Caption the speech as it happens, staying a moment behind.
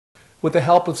With the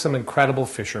help of some incredible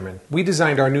fishermen, we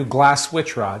designed our new glass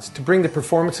switch rods to bring the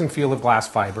performance and feel of glass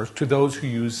fibers to those who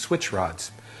use switch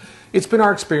rods. It's been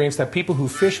our experience that people who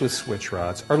fish with switch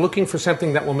rods are looking for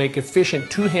something that will make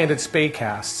efficient two-handed spey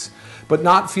casts, but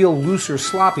not feel loose or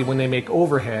sloppy when they make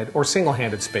overhead or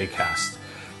single-handed spey casts.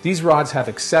 These rods have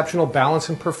exceptional balance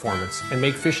and performance and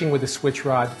make fishing with a switch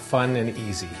rod fun and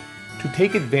easy. To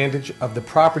take advantage of the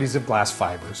properties of glass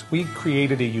fibers, we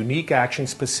created a unique action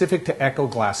specific to Echo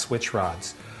glass switch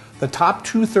rods. The top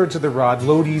two-thirds of the rod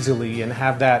load easily and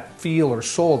have that feel or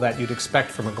soul that you'd expect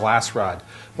from a glass rod.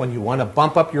 When you want to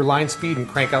bump up your line speed and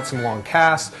crank out some long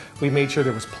casts, we made sure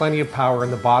there was plenty of power in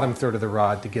the bottom third of the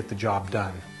rod to get the job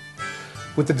done.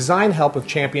 With the design help of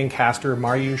champion caster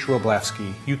Mariusz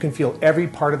Wroblewski, you can feel every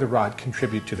part of the rod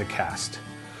contribute to the cast.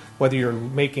 Whether you're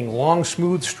making long,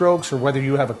 smooth strokes or whether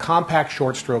you have a compact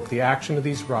short stroke, the action of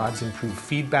these rods improve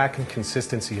feedback and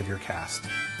consistency of your cast.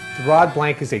 The rod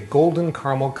blank is a golden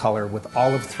caramel color with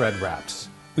olive thread wraps.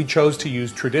 We chose to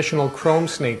use traditional chrome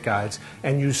snake guides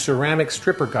and use ceramic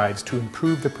stripper guides to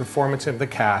improve the performance of the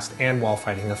cast and while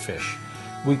fighting a fish.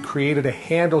 We created a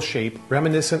handle shape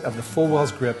reminiscent of the Full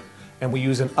Well's grip, and we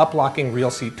use an up-locking reel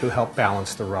seat to help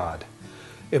balance the rod.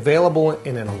 Available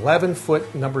in an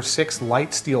 11-foot number 6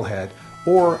 light steelhead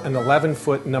or an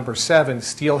 11-foot number 7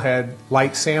 steelhead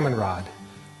light salmon rod.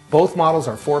 Both models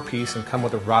are 4-piece and come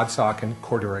with a rod sock and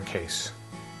Cordura case.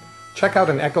 Check out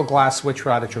an Echo glass switch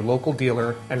rod at your local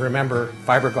dealer, and remember,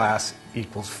 fiberglass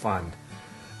equals fun.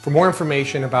 For more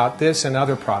information about this and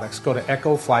other products, go to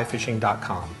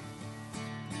echoflyfishing.com.